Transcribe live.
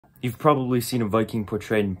You've probably seen a Viking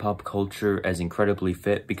portrayed in pop culture as incredibly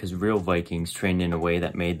fit because real Vikings trained in a way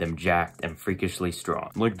that made them jacked and freakishly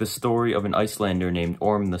strong. Like the story of an Icelander named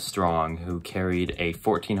Orm the Strong who carried a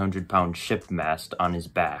 1,400-pound ship mast on his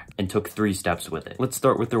back and took 3 steps with it. Let's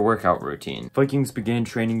start with their workout routine. Vikings began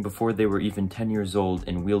training before they were even 10 years old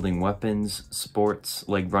in wielding weapons, sports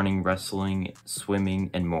like running, wrestling,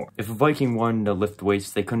 swimming, and more. If a Viking wanted to lift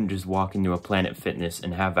weights, they couldn't just walk into a Planet Fitness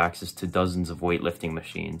and have access to dozens of weightlifting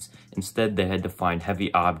machines. Instead, they had to find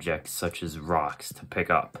heavy objects such as rocks to pick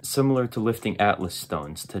up, similar to lifting Atlas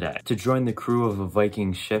stones today. To join the crew of a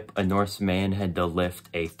Viking ship, a Norse man had to lift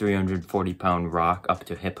a 340-pound rock up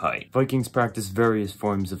to hip height. Vikings practiced various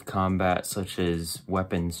forms of combat such as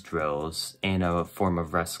weapons drills and a form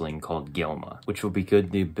of wrestling called Gilma, which will be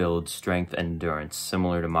good to build strength and endurance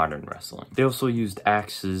similar to modern wrestling. They also used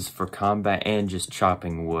axes for combat and just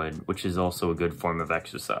chopping wood, which is also a good form of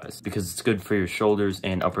exercise because it's good for your shoulders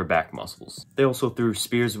and upper back muscles. They also threw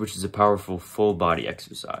spears, which is a powerful full body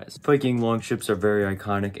exercise. Viking longships are very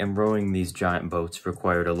iconic, and rowing these giant boats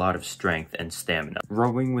required a lot of strength and stamina.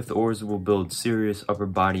 Rowing with oars will build serious upper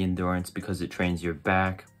body endurance because it trains your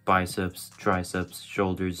back, biceps, triceps,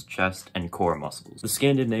 shoulders, chest, and core muscles. The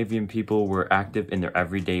Scandinavian people were active in their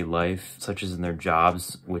everyday life, such as in their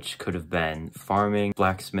jobs, which could have been farming,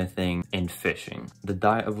 blacksmithing, and fishing. The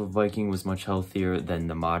diet of a Viking was much healthier than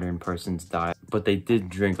the modern person's diet, but they did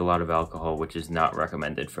drink a lot of alcohol, which is not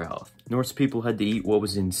recommended for health. Norse people had to eat what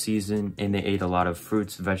was in season, and they ate a lot of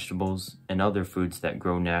fruits, vegetables, and other foods that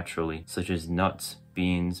grow naturally, such as nuts,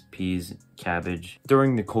 beans, peas, cabbage.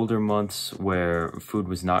 During the colder months where food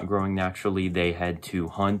was not growing naturally, they had to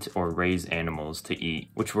hunt or raise animals to eat,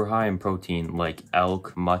 which were high in protein like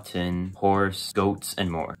elk, mutton, horse, goats, and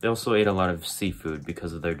more. They also ate a lot of seafood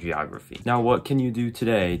because of their geography. Now, what can you do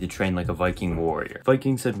today to train like a Viking warrior?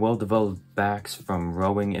 Vikings had well-developed backs from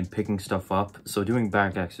rowing and picking stuff up, so doing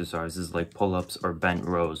back exercises like pull-ups or bent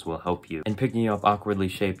rows will help you, and picking up awkwardly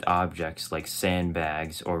shaped objects like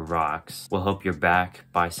sandbags or rocks will help your back,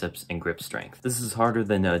 biceps, and grip strength. This is harder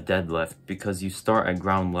than a deadlift because you start at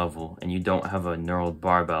ground level and you don't have a knurled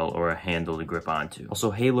barbell or a handle to grip onto.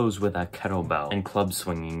 Also, halos with a kettlebell and club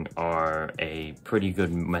swinging are a pretty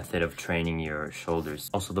good method of training your shoulders.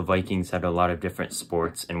 Also, the Vikings had a lot of different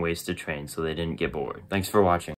sports and ways to train, so they didn't get bored. Thanks for watching.